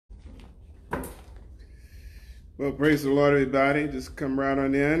Well, praise the Lord, everybody. Just come right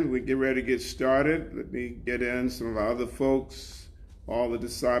on in. We get ready to get started. Let me get in some of our other folks, all the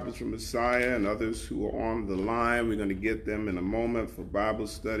disciples from Messiah and others who are on the line. We're going to get them in a moment for Bible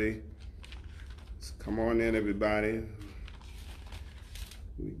study. So come on in, everybody.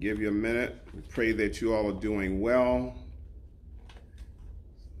 We give you a minute. We pray that you all are doing well.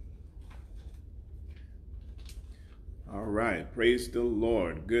 All right, praise the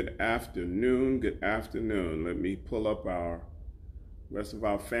Lord. Good afternoon, good afternoon. Let me pull up our rest of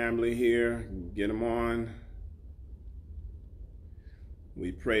our family here, get them on.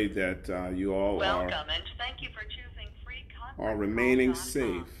 We pray that you all welcome and thank you for choosing free are remaining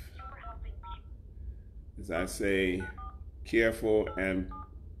safe. As I say, careful and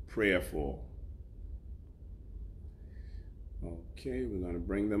prayerful. Okay, we're going to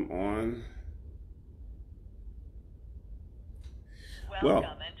bring them on.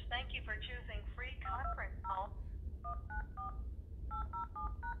 Welcome and thank you for choosing free conference call.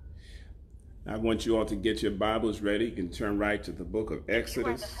 I want you all to get your Bibles ready. You can turn right to the book of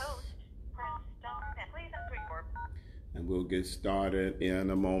Exodus. And we'll get started in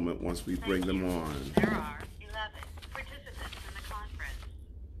a moment once we bring them on. There are 11 participants in the conference.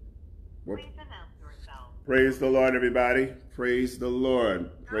 Please announce yourself. Praise the Lord, everybody. Praise the Lord.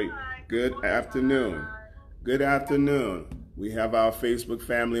 Good afternoon. Good afternoon. We have our Facebook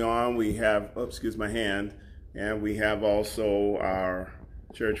family on. We have, excuse my hand, and we have also our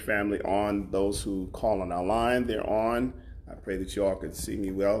church family on. Those who call on our line, they're on. I pray that you all can see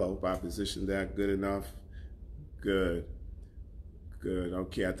me well. I hope I positioned that good enough. Good. Good.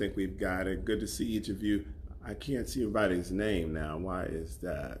 Okay, I think we've got it. Good to see each of you. I can't see everybody's name now. Why is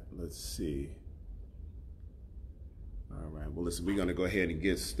that? Let's see. All right. Well, listen, we're going to go ahead and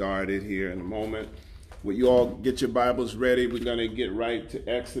get started here in a moment. Will you all get your Bibles ready? We're going to get right to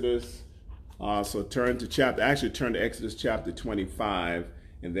Exodus. So turn to Exodus chapter 25,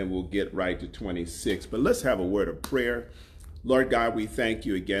 and then we'll get right to 26. But let's have a word of prayer. Lord God, we thank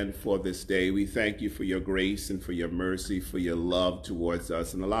you again for this day. We thank you for your grace and for your mercy, for your love towards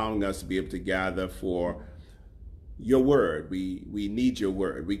us, and allowing us to be able to gather for your word. We need your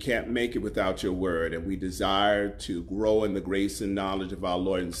word. We can't make it without your word, and we desire to grow in the grace and knowledge of our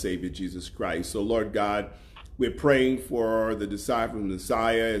Lord and Savior Jesus Christ. So Lord God, we're praying for the disciples of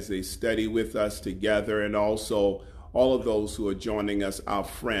Messiah as they study with us together, and also all of those who are joining us, our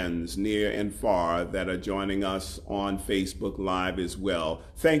friends near and far that are joining us on Facebook Live as well.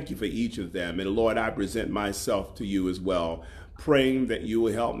 Thank you for each of them. And Lord, I present myself to you as well, praying that you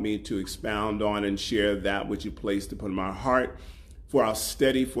will help me to expound on and share that which you placed upon my heart for our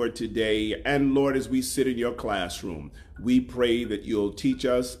study for today. And Lord, as we sit in your classroom, we pray that you'll teach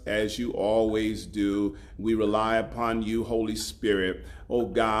us as you always do. We rely upon you, Holy Spirit. Oh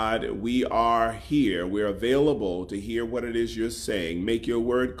God, we are here. We're available to hear what it is you're saying. Make your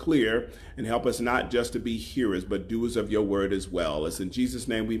word clear and help us not just to be hearers, but doers of your word as well. It's in Jesus'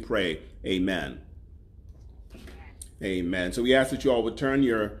 name we pray. Amen. Amen. So we ask that you all would turn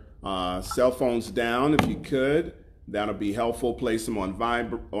your cell phones down if you could. That'll be helpful. Place them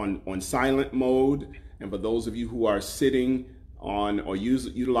on silent mode. And for those of you who are sitting on or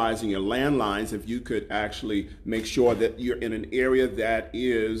utilizing your landlines, if you could actually make sure that you're in an area that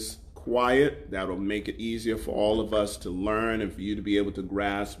is quiet, that'll make it easier for all of us to learn and for you to be able to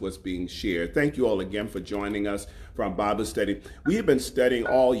grasp what's being shared. Thank you all again for joining us for our Bible study. We have been studying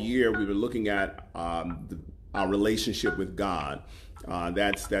all year. We've been looking at our relationship with God.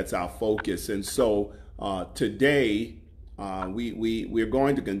 That's our focus. And so today, we're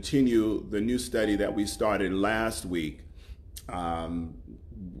going to continue the new study that we started last week. When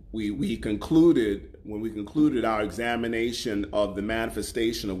we concluded our examination of the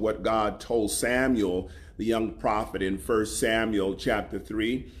manifestation of what God told Samuel, the young prophet, in 1 Samuel chapter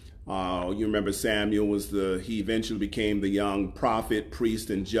 3. You remember Samuel he eventually became the young prophet, priest,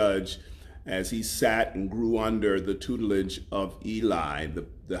 and judge as he sat and grew under the tutelage of Eli,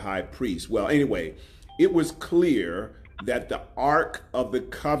 the high priest. Well, anyway, it was clear that the Ark of the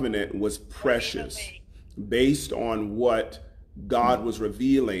Covenant was precious based on what God was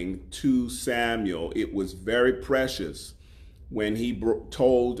revealing to Samuel. It was very precious when he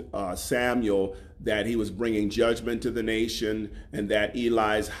told Samuel that he was bringing judgment to the nation and that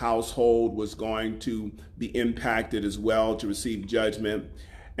Eli's household was going to be impacted as well to receive judgment.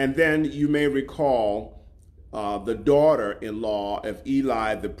 And then you may recall the daughter-in-law of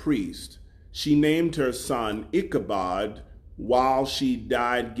Eli the priest. She named her son Ichabod while she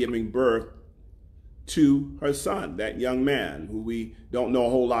died giving birth to her son, that young man who we don't know a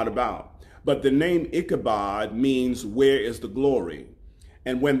whole lot about. But the name Ichabod means where is the glory?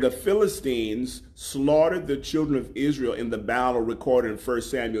 And when the Philistines slaughtered the children of Israel in the battle recorded in 1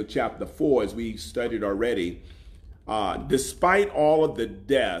 Samuel chapter 4, as we studied already, despite all of the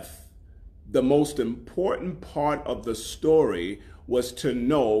death, the most important part of the story was to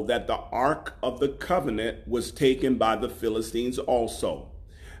know that the Ark of the Covenant was taken by the Philistines also,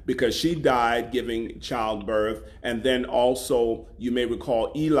 because she died giving childbirth. And then also, you may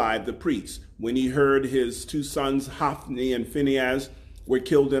recall Eli the priest, when he heard his two sons, Hophni and Phinehas, were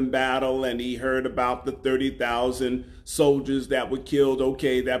killed in battle, and he heard about the 30,000 soldiers that were killed.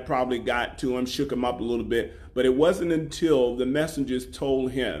 Okay, that probably got to him, shook him up a little bit. But it wasn't until the messengers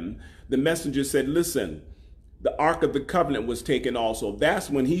told him, the messenger said, listen, the Ark of the Covenant was taken also. That's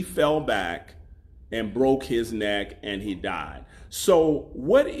when he fell back and broke his neck and he died. So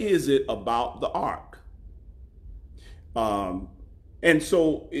what is it about the Ark? And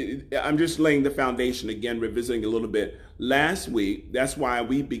so I'm just laying the foundation again, revisiting a little bit. Last week, that's why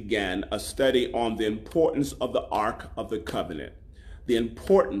we began a study on the importance of the Ark of the Covenant. The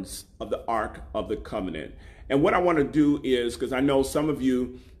importance of the Ark of the Covenant. And what I want to do is, because I know some of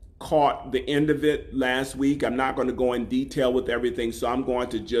you caught the end of it last week, I'm not going to go in detail with everything, so I'm going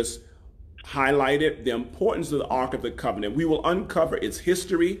to just highlight it, the importance of the Ark of the Covenant. We will uncover its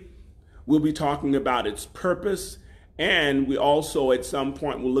history. We'll be talking about its purpose. And we also, at some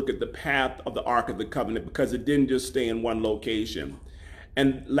point, will look at the path of the Ark of the Covenant, because it didn't just stay in one location.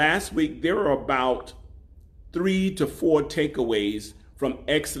 And last week, there were about 3 to 4 takeaways from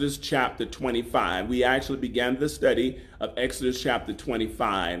Exodus chapter 25. We actually began the study of Exodus chapter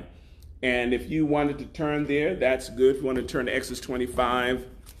 25. And if you wanted to turn there, that's good. If you want to turn to Exodus 25,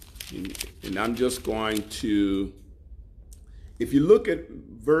 and I'm just going to, if you look at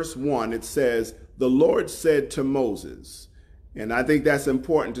verse 1, it says, the Lord said to Moses, and I think that's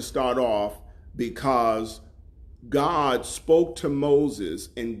important to start off, because God spoke to Moses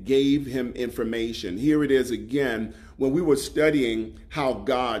and gave him information. Here it is again, when we were studying how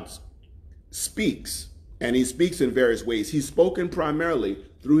God speaks, and he speaks in various ways. He's spoken primarily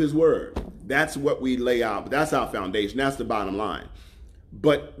through his word. That's what we lay out. That's our foundation. That's the bottom line.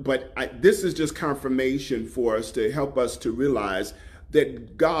 But this is just confirmation for us to help us to realize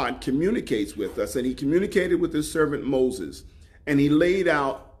that God communicates with us, and he communicated with his servant Moses, and he laid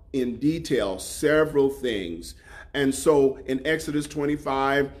out in detail several things. And so in Exodus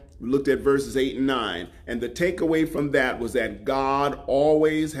 25, we looked at verses 8 and 9, and the takeaway from that was that God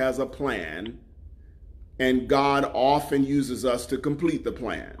always has a plan, and God often uses us to complete the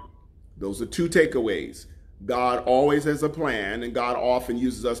plan. Those are 2 takeaways. God always has a plan, and God often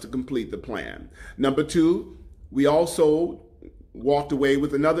uses us to complete the plan. Number 2, we also walked away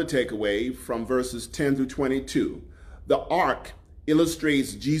with another takeaway from verses 10 through 22. The ark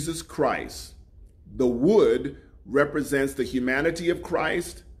illustrates Jesus Christ. The wood represents the humanity of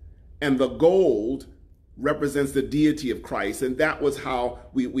Christ, and the gold represents the deity of Christ. And that was how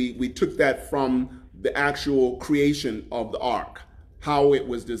we took that from the actual creation of the ark, how it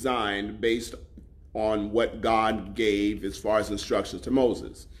was designed based on what God gave as far as instructions to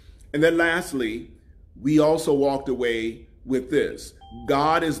Moses. And then lastly, we also walked away with this.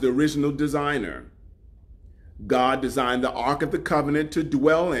 God is the original designer. God designed the Ark of the Covenant to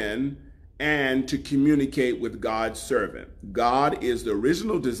dwell in and to communicate with God's servant. God is the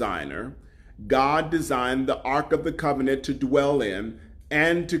original designer. God designed the Ark of the Covenant to dwell in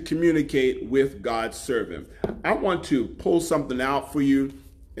and to communicate with God's servant. I want to pull something out for you,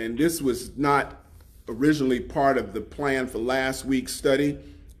 and this was not originally part of the plan for last week's study,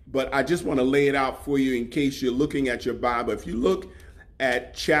 but I just want to lay it out for you in case you're looking at your Bible. If you look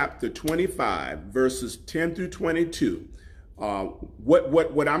at chapter 25, verses 10 through 22,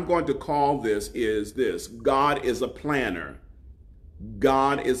 what I'm going to call this is this: God is a planner.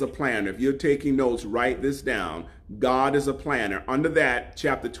 God is a planner. If you're taking notes, write this down. God is a planner. Under that,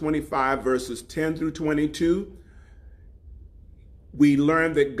 chapter 25, verses 10 through 22, we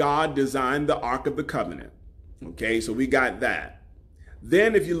learned that God designed the Ark of the Covenant. Okay, so we got that.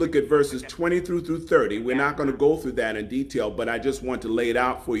 Then if you look at verses 20 through 30, we're not going to go through that in detail, but I just want to lay it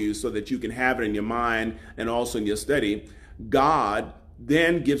out for you so that you can have it in your mind and also in your study. God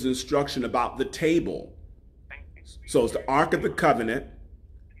then gives instruction about the table. So it's the Ark of the Covenant,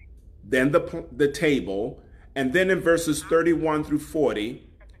 then the table, and then in verses 31 through 40,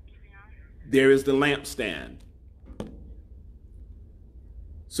 there is the lampstand.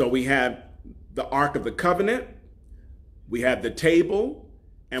 So we have the Ark of the Covenant, we have the table,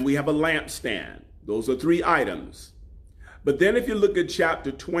 and we have a lampstand. Those are 3 items. But then if you look at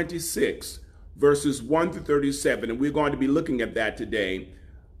chapter 26, verses 1 through 37, and we're going to be looking at that today,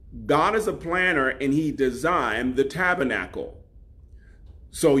 God is a planner, and he designed the tabernacle.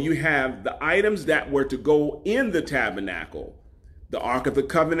 So you have the items that were to go in the tabernacle. The Ark of the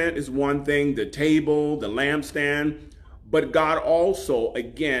Covenant is one thing, the table, the lampstand, but God also,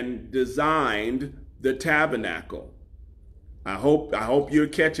 again, designed the tabernacle. I hope you're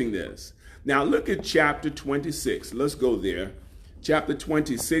catching this. Now look at chapter 26. Let's go there. Chapter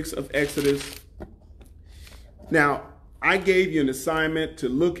 26 of Exodus. Now, I gave you an assignment to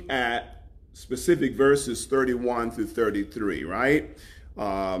look at specific verses 31 through 33, right?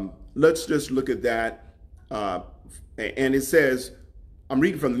 Let's just look at that. And it says, I'm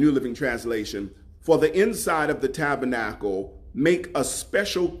reading from the New Living Translation, for the inside of the tabernacle, make a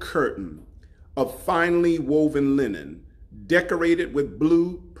special curtain of finely woven linen, decorated with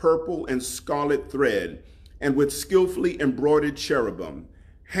blue, purple, and scarlet thread, and with skillfully embroidered cherubim.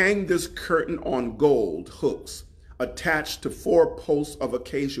 Hang this curtain on gold hooks attached to 4 posts of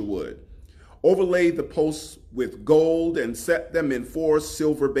acacia wood. Overlay the posts with gold and set them in 4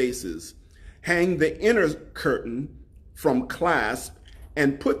 silver bases. Hang the inner curtain from clasp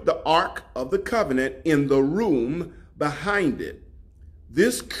and put the Ark of the Covenant in the room behind it.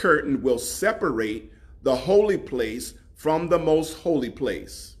 This curtain will separate the holy place from the most holy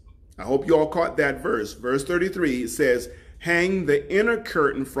place. I hope you all caught that verse. Verse 33 says, hang the inner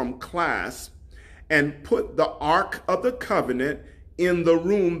curtain from clasp and put the Ark of the Covenant in the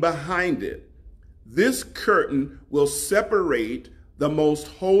room behind it. This curtain will separate the most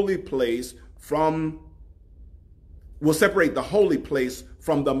holy place will separate the holy place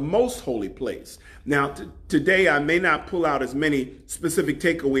from the most holy place. Now, today I may not pull out as many specific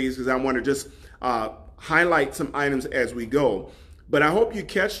takeaways because I want to just highlight some items as we go. But I hope you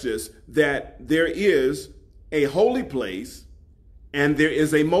catch this, that there is a holy place and there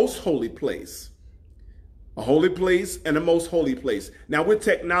is a most holy place. A holy place and a most holy place. Now, with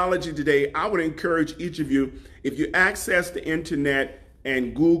technology today, I would encourage each of you, if you access the internet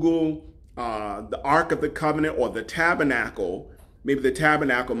and Google the Ark of the Covenant or the tabernacle, maybe the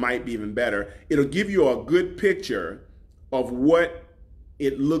tabernacle might be even better, it'll give you a good picture of what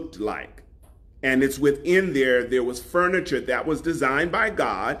it looked like. And it's within there was furniture that was designed by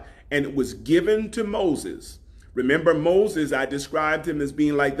God, and it was given to Moses. Remember Moses, I described him as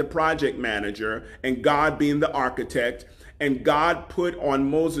being like the project manager and God being the architect. And God put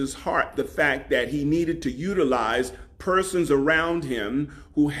on Moses' heart the fact that he needed to utilize persons around him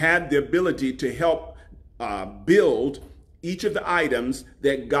who had the ability to help build each of the items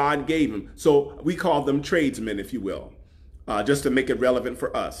that God gave him. So we call them tradesmen, if you will, just to make it relevant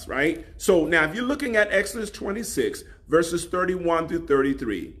for us, right? So now if you're looking at Exodus 26, verses 31 through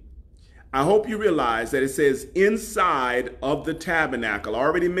 33, I hope you realize that it says inside of the tabernacle. I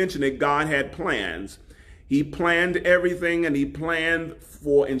already mentioned that God had plans. He planned everything, and he planned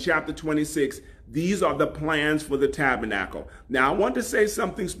for, in chapter 26, these are the plans for the tabernacle. Now, I want to say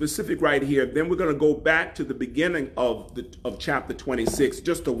something specific right here. Then we're going to go back to the beginning of chapter 26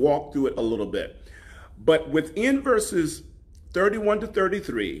 just to walk through it a little bit. But within verses 31 to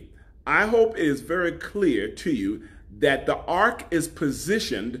 33, I hope it is very clear to you that the ark is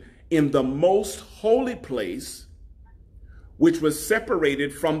positioned in the most holy place, which was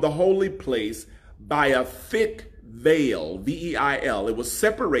separated from the holy place by a thick veil, V-E-I-L. It was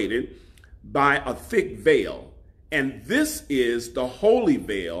separated by a thick veil. And this is the holy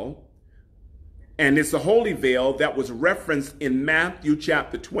veil. And it's the holy veil that was referenced in Matthew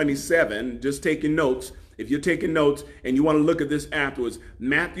chapter 27. Just taking notes. If you're taking notes and you want to look at this afterwards,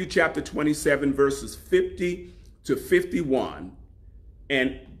 Matthew chapter 27, verses 50 to 51.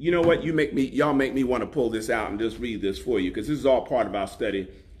 And you know what? Y'all make me want to pull this out and just read this for you, because this is all part of our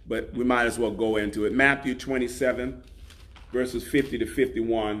study, but we might as well go into it. Matthew 27, verses 50 to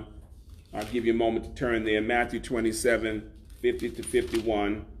 51. I'll give you a moment to turn there. Matthew 27, 50 to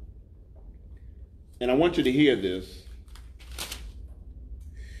 51. And I want you to hear this.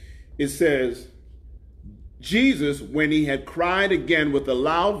 It says, Jesus, when he had cried again with a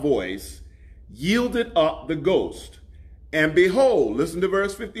loud voice, yielded up the ghost. And behold, listen to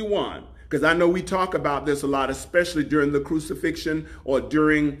verse 51, because I know we talk about this a lot, especially during the crucifixion or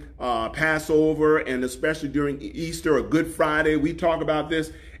during Passover, and especially during Easter or Good Friday. We talk about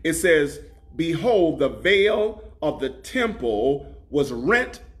this. It says, behold, the veil of the temple was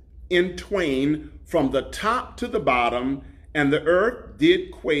rent in twain from the top to the bottom, and the earth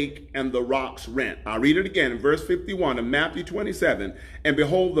did quake and the rocks rent. I'll read it again in verse 51 of Matthew 27. And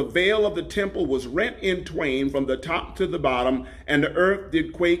behold, the veil of the temple was rent in twain from the top to the bottom, and the earth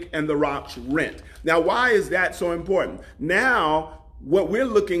did quake and the rocks rent. Now, why is that so important? Now, what we're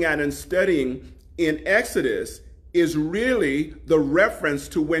looking at and studying in Exodus is really the reference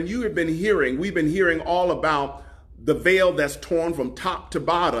to when we've been hearing all about the veil that's torn from top to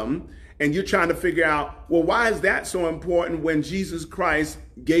bottom, and you're trying to figure out, well, why is that so important when Jesus Christ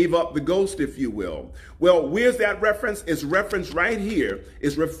gave up the ghost, if you will? Well, where's that reference? It's referenced right here.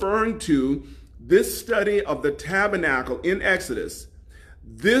 It's referring to this study of the tabernacle in Exodus.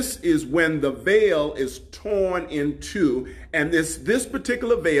 This is when the veil is torn in two, and this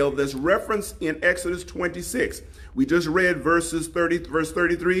particular veil that's referenced in Exodus 26. We just read verse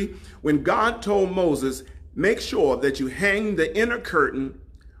 33, when God told Moses, make sure that you hang the inner curtain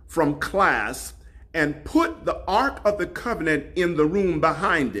from clasp and put the Ark of the Covenant in the room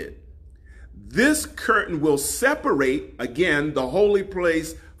behind it. This curtain will separate, again, the holy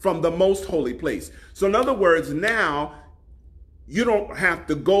place from the most holy place. So in other words, now you don't have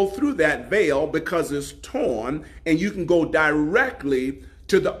to go through that veil because it's torn, and you can go directly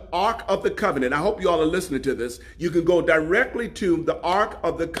to the Ark of the Covenant. I hope you all are listening to this. You can go directly to the Ark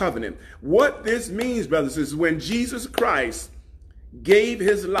of the Covenant. What this means, brothers, is when Jesus Christ gave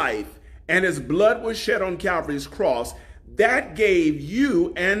his life and his blood was shed on Calvary's cross, that gave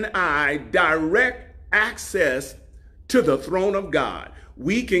you and I direct access to the throne of God.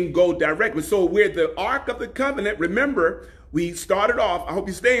 We can go directly. So we're the Ark of the Covenant. Remember, we started off, I hope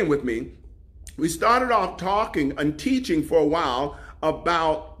you're staying with me, we started off talking and teaching for a while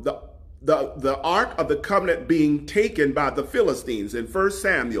about the Ark of the Covenant being taken by the Philistines in 1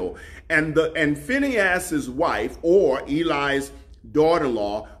 Samuel. And Phinehas's wife, or Eli's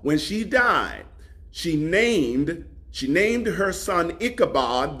daughter-in-law, when she died, she named her son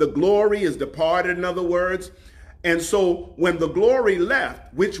Ichabod. The glory is departed, in other words. And so when the glory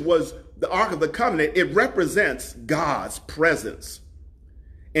left, which was the Ark of the Covenant, it represents God's presence.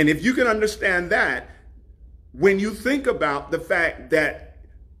 And if you can understand that, when you think about the fact that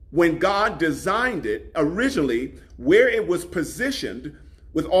when God designed it originally, where it was positioned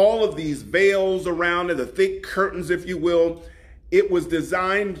with all of these veils around it, the thick curtains, if you will, it was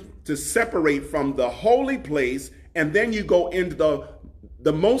designed to separate from the holy place, and then you go into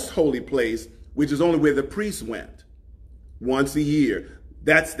the most holy place, which is only where the priest went once a year.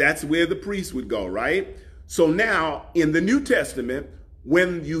 That's where the priest would go, right? So now in the New Testament,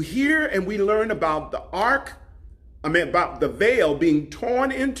 when you hear and we learn about the ark, about the veil being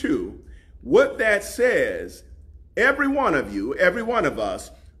torn in two, what that says, every one of you, every one of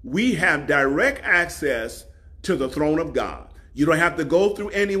us, we have direct access to the throne of God. You don't have to go through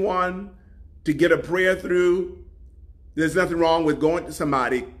anyone to get a prayer through. There's nothing wrong with going to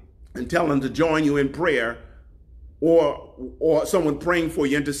somebody and telling them to join you in prayer, or someone praying for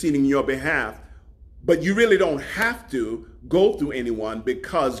you, interceding on your behalf. But you really don't have to go through anyone,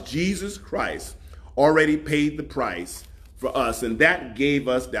 because Jesus Christ already paid the price for us, and that gave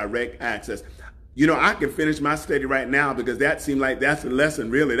us direct access. You know, I can finish my study right now, because that seemed like that's the lesson,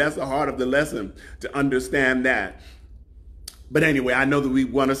 really. That's the heart of the lesson, to understand that. But anyway, I know that we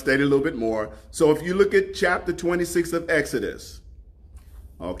want to study a little bit more. So if you look at chapter 26 of Exodus,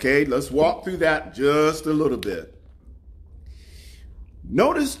 okay, let's walk through that just a little bit.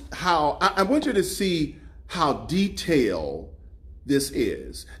 Notice how, I want you to see how detailed this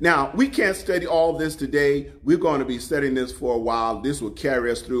is. Now, we can't study all this today. We're going to be studying this for a while. This will carry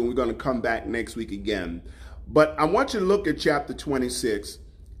us through, and we're going to come back next week again. But I want you to look at chapter 26,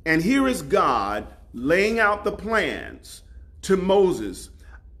 and here is God laying out the plans to Moses.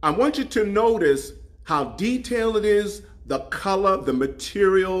 I want you to notice how detailed it is, the color, the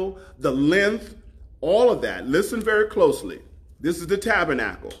material, the length, all of that. Listen very closely. This is the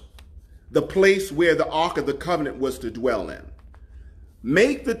tabernacle, the place where the Ark of the Covenant was to dwell in.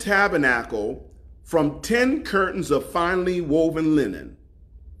 Make the tabernacle from 10 curtains of finely woven linen.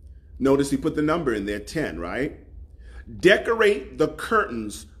 Notice he put the number in there, 10, right? Decorate the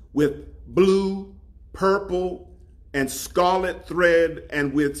curtains with blue, purple, and scarlet thread,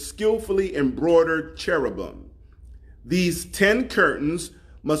 and with skillfully embroidered cherubim. These 10 curtains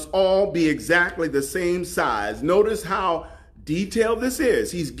must all be exactly the same size. Notice how detailed this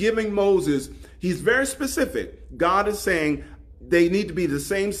is. He's giving Moses, he's very specific. God is saying they need to be the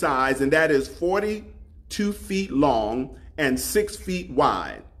same size, and that is 42 feet long and 6 feet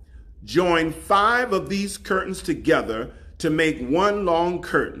wide. Join 5 of these curtains together to make one long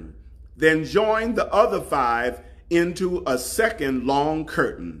curtain. Then join the other 5 into a second long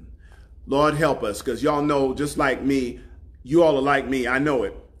curtain. Lord help us, because y'all know, just like me, you all are like me, I know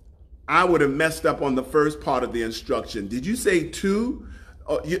it. I would have messed up on the first part of the instruction. Did you say 2?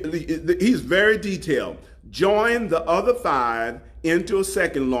 He's very detailed. Join the other 5 into a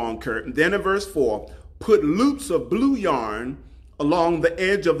second long curtain. Then in verse 4, put loops of blue yarn along the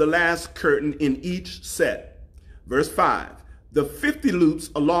edge of the last curtain in each set. Verse 5, The 50 loops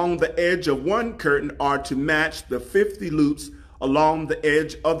along the edge of one curtain are to match the 50 loops along the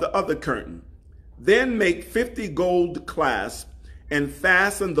edge of the other curtain. Then make 50 gold clasps and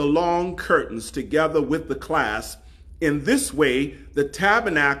fasten the long curtains together with the clasp. In this way, the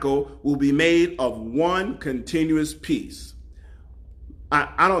tabernacle will be made of one continuous piece.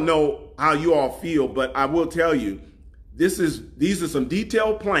 I don't know how you all feel, but I will tell you, these are some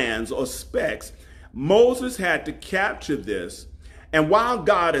detailed plans or specs. Moses had to capture this. And while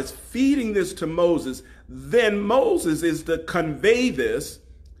God is feeding this to Moses, then Moses is to convey this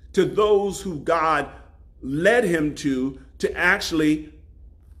to those who God led him to actually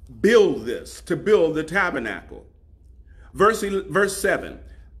build this, to build the tabernacle. Verse 7,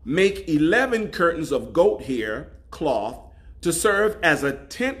 make 11 curtains of goat hair cloth to serve as a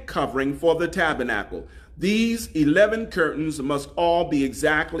tent covering for the tabernacle. These 11 curtains must all be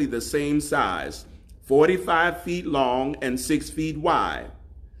exactly the same size, 45 feet long and 6 feet wide.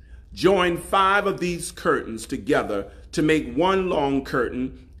 Join 5 of these curtains together to make one long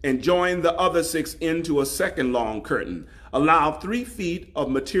curtain and join the other 6 into a second long curtain. Allow 3 feet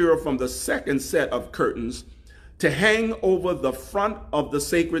of material from the second set of curtains to hang over the front of the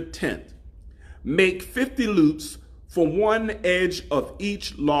sacred tent. Make 50 loops for one edge of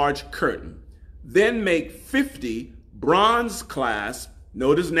each large curtain. Then make 50 bronze clasps.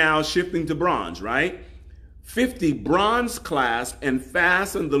 Notice now shifting to bronze, right? 50 bronze clasps and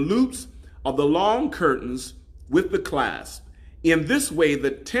fasten the loops of the long curtains with the clasp. In this way,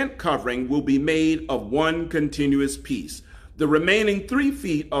 the tent covering will be made of one continuous piece. The remaining 3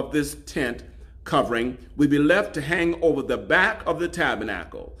 feet of this tent covering will be left to hang over the back of the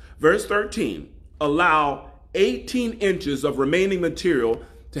tabernacle. Verse 13, allow 18 inches of remaining material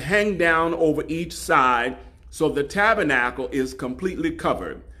to hang down over each side so the tabernacle is completely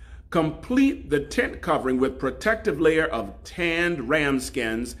covered. Complete the tent covering with protective layer of tanned ram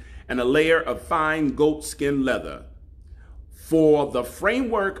skins and a layer of fine goat skin leather. For the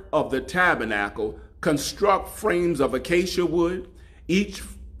framework of the tabernacle, construct frames of acacia wood. Each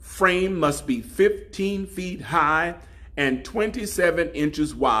frame must be 15 feet high and 27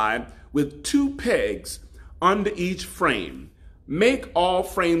 inches wide with 2 pegs under each frame. Make all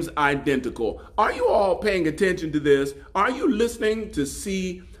frames identical. Are you all paying attention to this? Are you listening to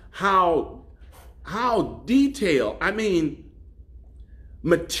see how detailed,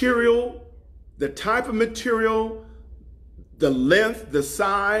 material, the type of material, the length, the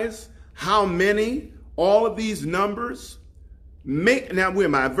size, how many, all of these numbers. Now where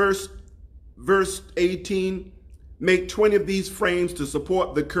am I? Verse 18, make 20 of these frames to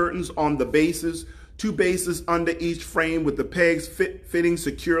support the curtains on the bases, 2 bases under each frame with the pegs fitting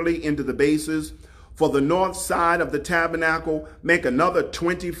securely into the bases. For the north side of the tabernacle, make another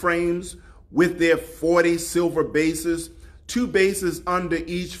 20 frames with their 40 silver bases, 2 bases under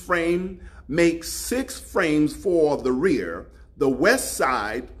each frame. Make 6 frames for the rear, the west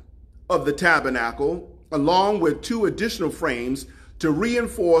side of the tabernacle, along with 2 additional frames to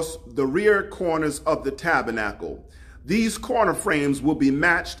reinforce the rear corners of the tabernacle. These corner frames will be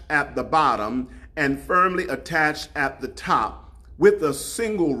matched at the bottom and firmly attached at the top with a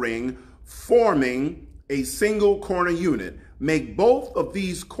single ring forming a single corner unit. Make both of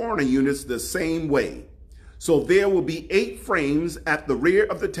these corner units the same way. So there will be 8 frames at the rear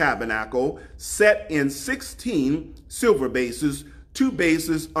of the tabernacle set in 16 silver bases, 2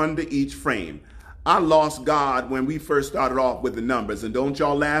 bases under each frame. I lost God when we first started off with the numbers, and don't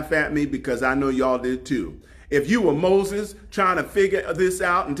y'all laugh at me because I know y'all did too. If you were Moses trying to figure this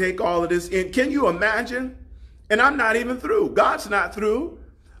out and take all of this in, can you imagine? And I'm not even through. God's not through.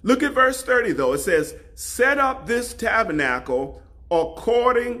 Look at verse 30 though. It says, set up this tabernacle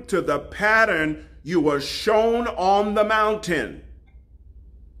according to the pattern you were shown on the mountain.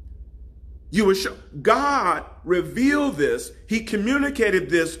 God revealed this. He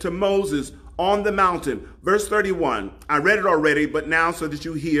communicated this to Moses on the mountain. Verse 31, I read it already, but now so that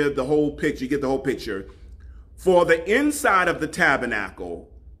you hear the whole picture, you get the whole picture. For the inside of the tabernacle,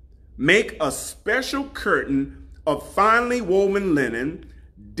 make a special curtain of finely woven linen,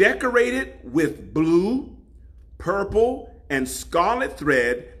 decorated with blue, purple, and scarlet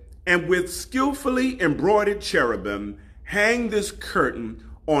thread, and with skillfully embroidered cherubim. Hang this curtain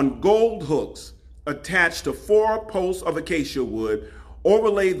on gold hooks attached to 4 posts of acacia wood.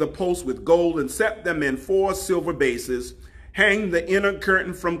 Overlay the posts with gold and set them in 4 silver bases. Hang the inner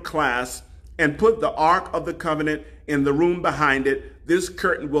curtain from clasps and put the Ark of the Covenant in the room behind it. This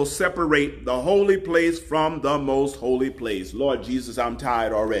curtain will separate the holy place from the most holy place. Lord Jesus, I'm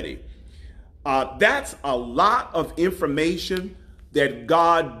tired already. That's a lot of information that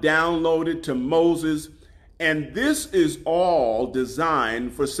God downloaded to Moses. And this is all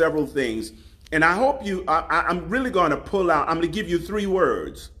designed for several things. And I hope I'm really going to pull out, I'm going to give you 3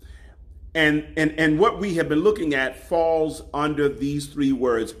 words. And what we have been looking at falls under these 3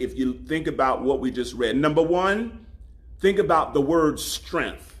 words if you think about what we just read. Number 1, think about the word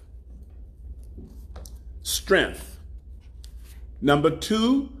strength. Strength. Number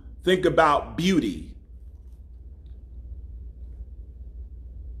 2, think about beauty.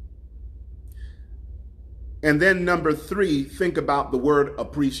 And then number 3, think about the word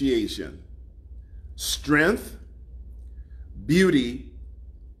appreciation. Strength, beauty,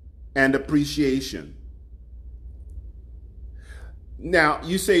 and appreciation. Now,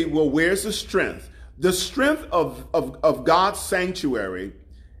 you say, well, where's the strength? The strength of God's sanctuary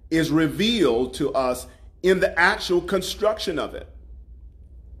is revealed to us in the actual construction of it.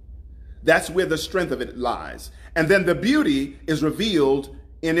 That's where the strength of it lies. And then the beauty is revealed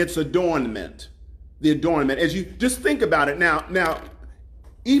in its adornment. The adornment, as you just think about it now,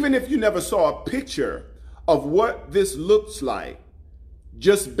 even if you never saw a picture of what this looks like,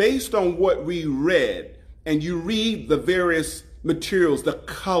 just based on what we read, and you read the various materials, the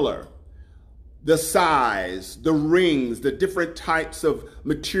color, the size, the rings, the different types of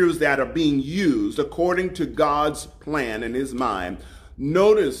materials that are being used according to God's plan in his mind,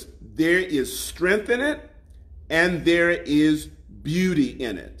 notice there is strength in it and there is beauty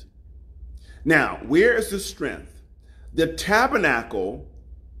in it. Now, where is the strength? The tabernacle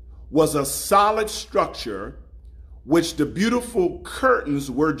was a solid structure which the beautiful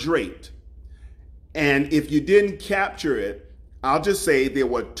curtains were draped. And if you didn't capture it, I'll just say there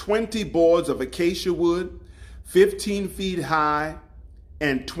were 20 boards of acacia wood, 15 feet high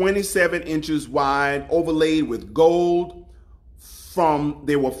and 27 inches wide, overlaid with gold.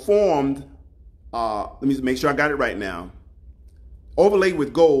 They were formed, let me make sure I got it right now. Overlaid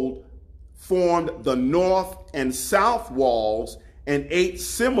with gold, formed the north and south walls, and 8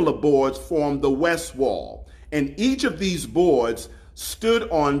 similar boards formed the west wall. And each of these boards stood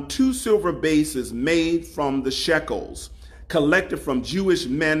on 2 silver bases made from the shekels, collected from Jewish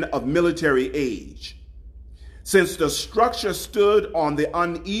men of military age. Since the structure stood on the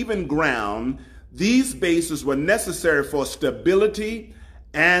uneven ground, these bases were necessary for stability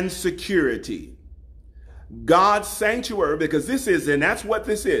and security. God's sanctuary, because this is, and that's what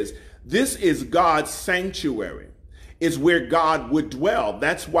this is God's sanctuary. It's where God would dwell.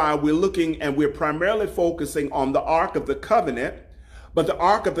 That's why we're looking and we're primarily focusing on the Ark of the Covenant, but the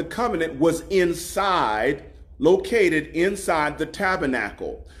Ark of the Covenant was located inside the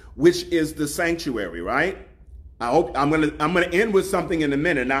tabernacle, which is the sanctuary, right? I'm gonna end with something in a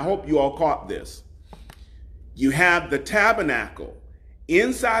minute, and I hope you all caught this. You have the tabernacle.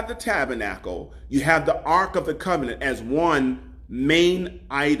 Inside the tabernacle, you have the Ark of the Covenant as one main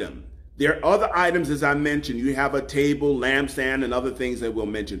item. There are other items, as I mentioned. You have a table, lampstand, and other things that we'll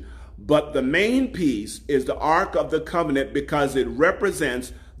mention. But the main piece is the Ark of the Covenant because it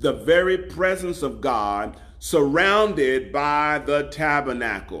represents the very presence of God surrounded by the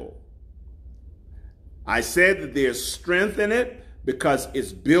tabernacle. I said that there's strength in it because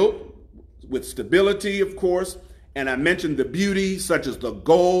it's built with stability, of course. And I mentioned the beauty, such as the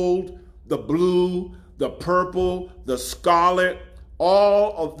gold, the blue, the purple, the scarlet,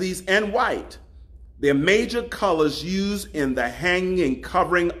 all of these, and white. They're major colors used in the hanging and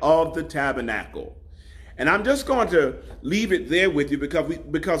covering of the tabernacle. And I'm just going to leave it there with you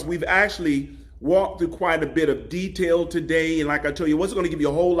because we've actually walked through quite a bit of detail today. And like I told you, I wasn't going to give you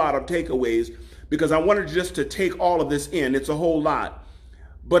a whole lot of takeaways because I wanted just to take all of this in. It's a whole lot.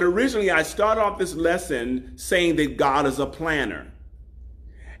 But originally, I started off this lesson saying that God is a planner.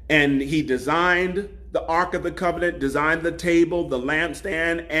 And he designed the Ark of the Covenant, designed the table, the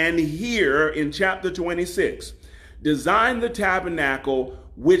lampstand, and here in chapter 26, designed the tabernacle,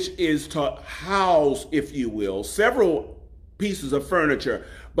 which is to house, if you will, several pieces of furniture.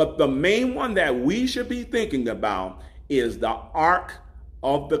 But the main one that we should be thinking about is the Ark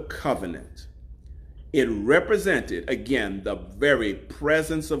of the Covenant. It represented, again, the very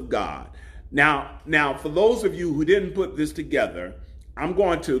presence of God. Now, for those of you who didn't put this together, I'm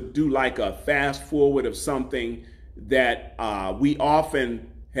going to do like a fast forward of something that we often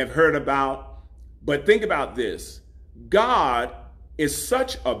have heard about. But think about this. God is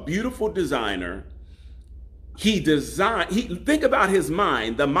such a beautiful designer. Think about his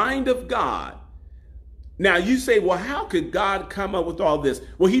mind, the mind of God. Now you say, well, how could God come up with all this?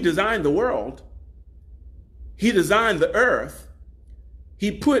 Well, he designed the world. He designed the earth.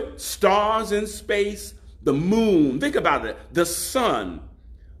 He put stars in space, the moon, think about it, the sun,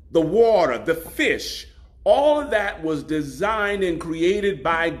 the water, the fish, All of that was designed and created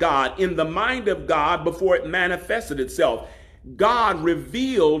by God in the mind of God before it manifested itself. God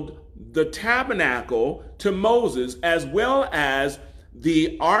revealed the tabernacle to Moses as well as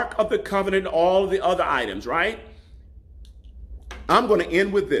the Ark of the Covenant, all of the other items, right? I'm going to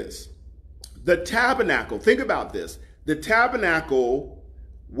end with this. The tabernacle, think about this. The tabernacle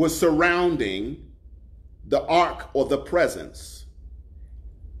was surrounding the ark or the presence.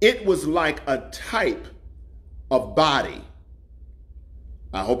 It was like a type of body.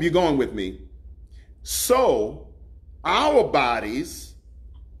 I hope you're going with me. So our bodies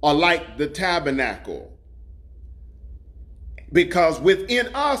are like the tabernacle, because within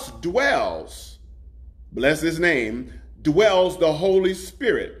us dwells, bless his name, dwells the Holy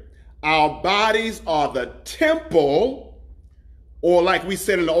Spirit. Our bodies are the temple, or like we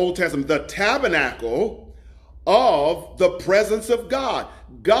said in the Old Testament, the tabernacle of the presence of God.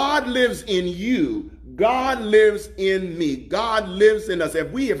 God lives in you. God lives in me. God lives in us.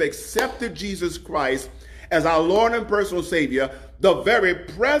 If we have accepted Jesus Christ as our Lord and personal Savior, the very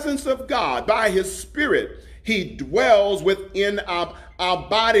presence of God by his Spirit, he dwells within our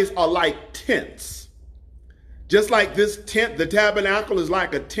bodies are like tents. Just like this tent, the tabernacle is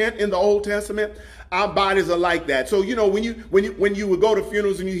like a tent in the Old Testament, our bodies are like that. So, you know, when you would go to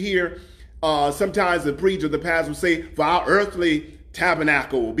funerals and you hear sometimes the preacher, the pastor will say, for our earthly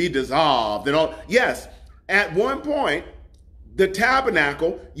tabernacle will be dissolved and all. Yes, at one point, the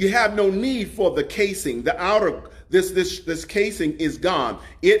tabernacle, you have no need for the casing. The outer, this casing is gone.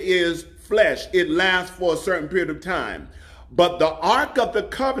 It is flesh. It lasts for a certain period of time. But the Ark of the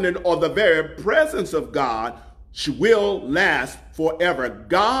Covenant, or the very presence of God, will last forever.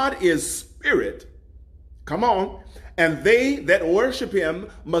 God is spirit. Come on. And they that worship him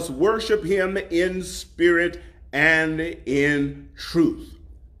must worship him in spirit and in truth.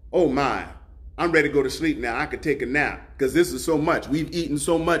 Oh my, I'm ready to go to sleep now. I could take a nap because this is so much. We've eaten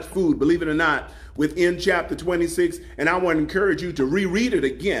so much food, believe it or not, within chapter 26. And I want to encourage you to reread it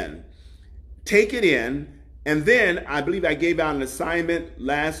again. Take it in. And then I believe I gave out an assignment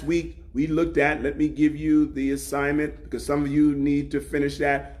last week. We looked at, let me give you the assignment because some of you need to finish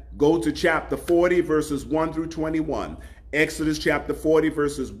that. Go to chapter 40, verses 1 through 21. Exodus chapter 40,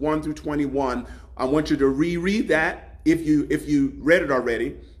 verses 1 through 21. I want you to reread that if you read it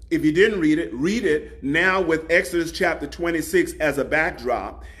already. If you didn't read it now with Exodus chapter 26 as a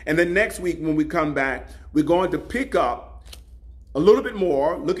backdrop. And then next week when we come back, we're going to pick up a little bit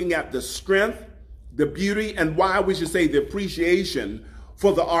more, looking at the strength, the beauty, and why we should say the appreciation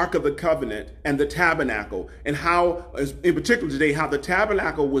for the Ark of the Covenant and the tabernacle, and how, in particular today, how the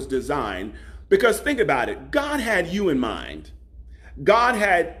tabernacle was designed. Because think about it, God had you in mind. God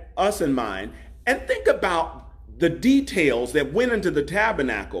had us in mind. And think about the details that went into the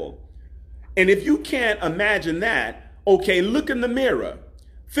tabernacle. And if you can't imagine that, okay, look in the mirror.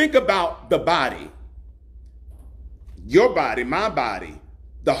 Think about the body. Your body, my body,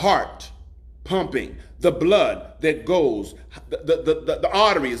 the heart pumping, the blood that goes, the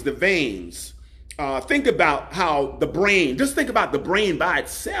arteries, the veins. Think about how the brain, just think about the brain by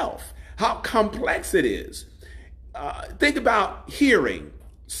itself, how complex it is. Think about hearing,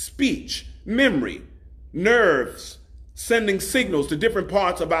 speech, memory, nerves, sending signals to different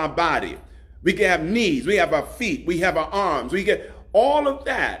parts of our body. We can have knees, we have our feet, we have our arms, we get all of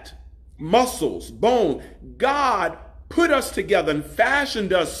that, muscles, bone. God put us together and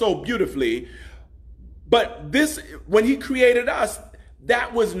fashioned us so beautifully. But this, when he created us,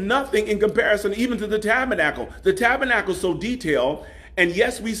 that was nothing in comparison even to the tabernacle. The tabernacle is so detailed. And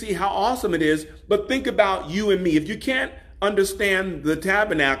yes, we see how awesome it is. But think about you and me. If you can't understand the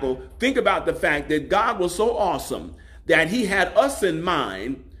tabernacle, think about the fact that God was so awesome that he had us in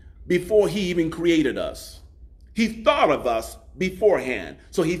mind before he even created us. He thought of us beforehand.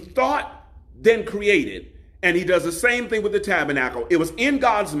 So he thought, then created. And he does the same thing with the tabernacle. It was in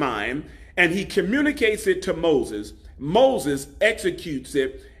God's mind, and he communicates it to Moses. Moses executes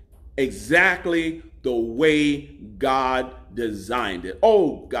it exactly the way God designed it.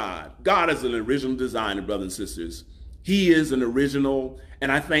 Oh, God. God is an original designer, brothers and sisters. He is an original,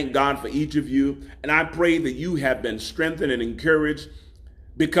 and I thank God for each of you. And I pray that you have been strengthened and encouraged,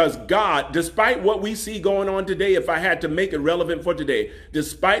 because God, despite what we see going on today, if I had to make it relevant for today,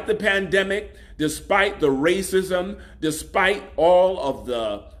 despite the pandemic, despite the racism, despite all of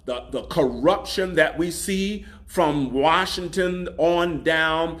the corruption that we see from Washington on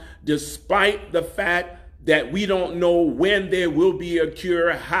down, despite the fact that we don't know when there will be a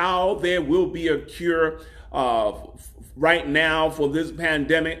cure, how there will be a cure right now for this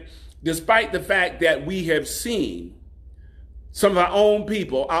pandemic, despite the fact that we have seen Some of our own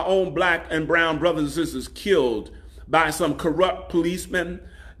people, our own black and brown brothers and sisters killed by some corrupt policemen,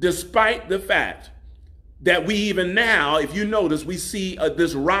 despite the fact that we even now, if you notice, we see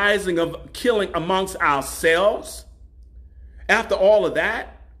this rising of killing amongst ourselves. After all of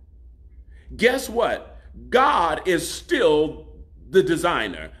that, guess what? God is still the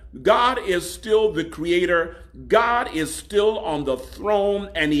designer. God is still the creator. God is still on the throne,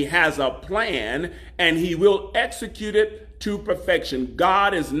 and he has a plan, and he will execute it to perfection.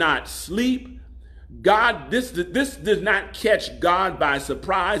 God is not asleep. This did not catch God by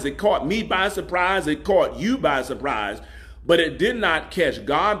surprise. It caught me by surprise. It caught you by surprise, but it did not catch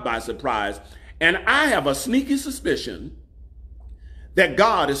God by surprise. And I have a sneaky suspicion that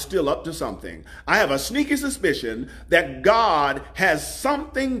God is still up to something. I have a sneaky suspicion that God has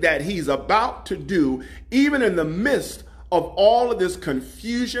something that he's about to do, even in the midst of all of this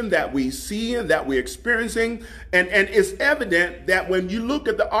confusion that we see and that we're experiencing. And it's evident that when you look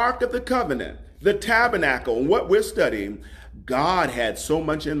at the Ark of the Covenant, the tabernacle, and what we're studying, God had so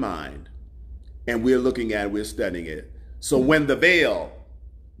much in mind. And we're studying it. So when the veil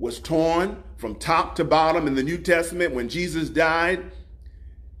was torn from top to bottom in the New Testament, when Jesus died,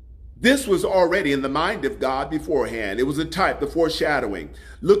 this was already in the mind of God beforehand. It was a type, the foreshadowing,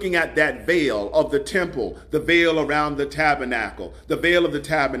 looking at that veil of the temple, the veil around the tabernacle, the veil of the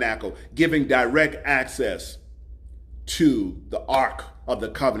tabernacle, giving direct access to the Ark of the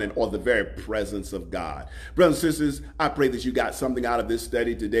Covenant, or the very presence of God. Brothers and sisters, I pray that you got something out of this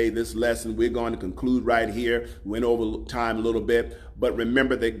study today, this lesson. We're going to conclude right here. We went over time a little bit, but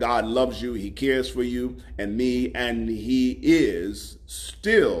remember that God loves you. He cares for you and me, and he is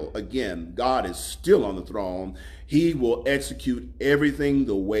still, again, God is still on the throne. He will execute everything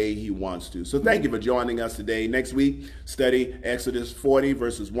the way he wants to. So thank you for joining us today. Next week, study Exodus 40,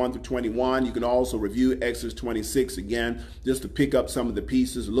 verses 1 through 21. You can also review Exodus 26 again, just to pick up some of the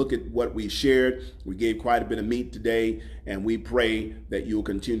pieces, look at what we shared. We gave quite a bit of meat today, and we pray that you will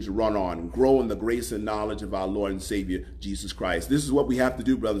continue to run on and grow in the grace and knowledge of our Lord and Savior, Jesus Christ. This is what we have to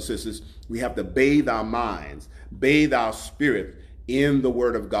do, brothers and sisters. We have to bathe our minds, bathe our spirit in the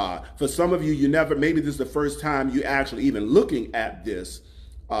Word of God. For some of you, maybe this is the first time you actually even looking at this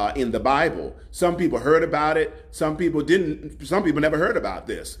in the Bible. Some people heard about it. Some people didn't. Some people never heard about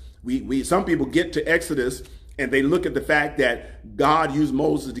this. Some people get to Exodus and they look at the fact that God used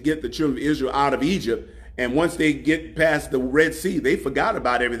Moses to get the children of Israel out of Egypt. And once they get past the Red Sea, they forgot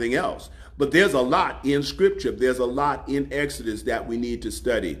about everything else. But there's a lot in Scripture. There's a lot in Exodus that we need to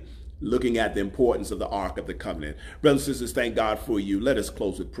study, looking at the importance of the Ark of the Covenant. Brothers and sisters, thank God for you. Let us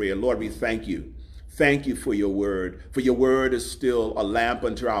close with prayer. Lord, we thank you. Thank you for your word. For your word is still a lamp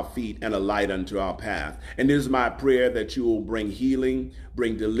unto our feet and a light unto our path. And it is my prayer that you will bring healing,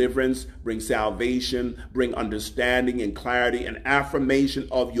 bring deliverance, bring salvation, bring understanding and clarity and affirmation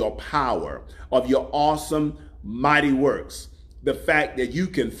of your power, of your awesome, mighty works. The fact that you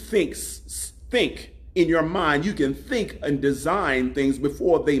can think in your mind, you can think and design things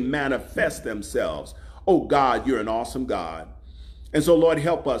before they manifest themselves. Oh God, you're an awesome God. And so Lord,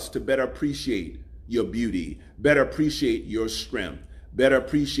 help us to better appreciate your beauty, better appreciate your strength, better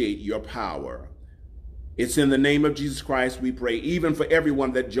appreciate your power. It's in the name of Jesus Christ we pray, even for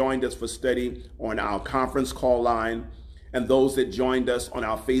everyone that joined us for study on our conference call line, and those that joined us on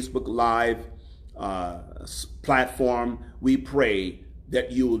our Facebook Live platform. We pray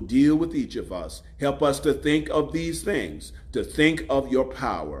that you will deal with each of us. Help us to think of these things, to think of your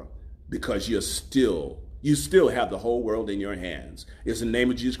power, because you still have the whole world in your hands. It's in the name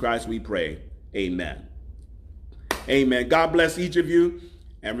of Jesus Christ we pray. Amen. Amen. God bless each of you.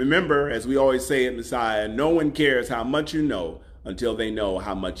 And remember, as we always say at Messiah, no one cares how much you know until they know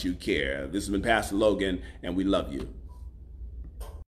how much you care. This has been Pastor Logan, and we love you.